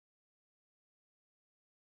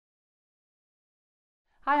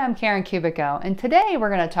Hi, I'm Karen Kubicko, and today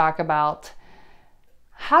we're going to talk about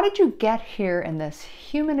how did you get here in this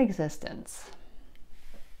human existence?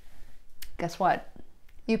 Guess what?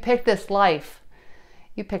 You picked this life.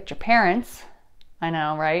 You picked your parents. I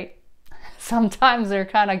know, right? Sometimes they're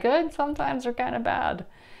kind of good, sometimes they're kind of bad.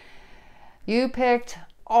 You picked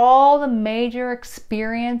all the major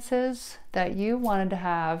experiences that you wanted to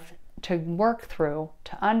have to work through,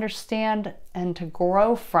 to understand, and to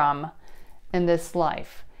grow from in this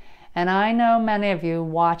life. And I know many of you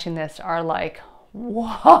watching this are like,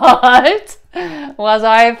 what was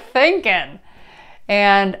I thinking?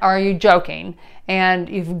 And are you joking? And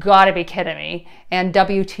you've got to be kidding me. And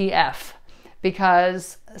WTF?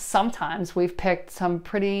 Because sometimes we've picked some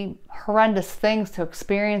pretty horrendous things to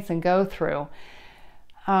experience and go through.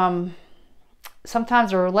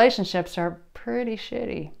 Sometimes our relationships are pretty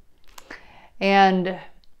shitty. And,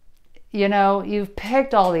 you know, you've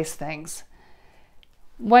picked all these things.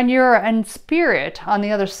 When you're in spirit on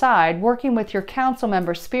the other side, working with your council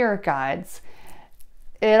member spirit guides,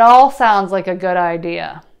 it all sounds like a good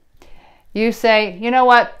idea. You say, you know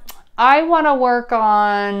what, I want to work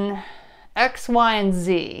on X, Y, and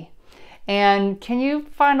Z. And can you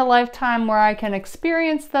find a lifetime where I can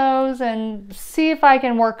experience those and see if I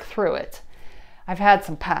can work through it? I've had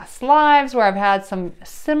some past lives where I've had some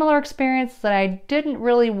similar experiences that I didn't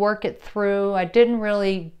really work it through. I didn't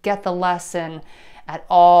really get the lesson at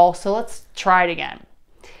all. So let's try it again.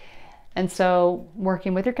 And so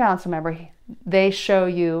working with your council member, they show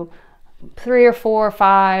you 3 or 4 or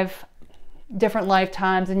 5 different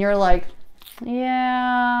lifetimes and you're like,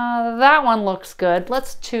 yeah, that one looks good.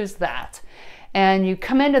 Let's choose that. And you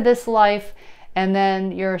come into this life and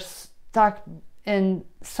then you're stuck in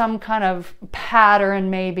some kind of pattern,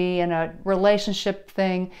 maybe in a relationship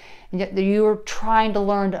thing, and yet you're trying to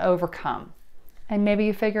learn to overcome. And maybe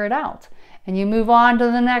you figure it out and you move on to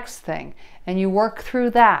the next thing and you work through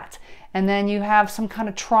that. And then you have some kind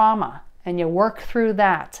of trauma and you work through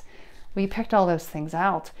that. Well, you picked all those things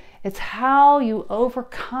out. It's how you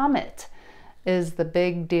overcome it is the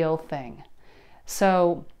big deal thing.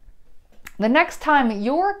 So the next time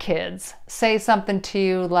your kids say something to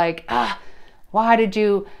you like, why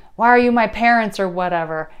are you my parents or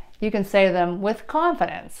whatever, you can say to them with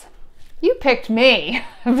confidence, you picked me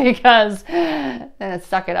because, and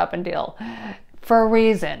suck it up and deal, for a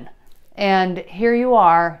reason. And here you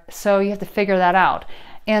are, so you have to figure that out.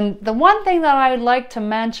 And the one thing that I would like to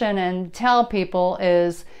mention and tell people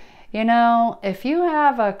is, you know, if you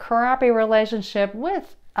have a crappy relationship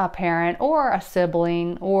with a parent or a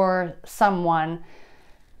sibling or someone,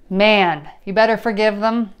 man, you better forgive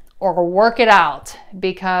them or work it out,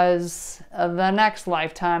 because of the next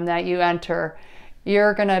lifetime that you enter,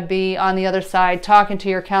 you're going to be on the other side talking to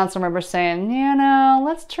your council member saying, you know,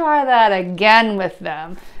 let's try that again with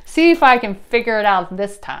them. See if I can figure it out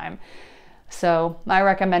this time. So my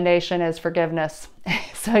recommendation is forgiveness,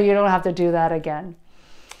 so you don't have to do that again.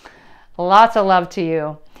 Lots of love to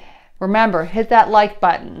you. Remember, hit that like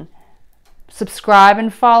button, subscribe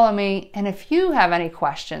and follow me, and if you have any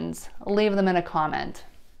questions, leave them in a comment.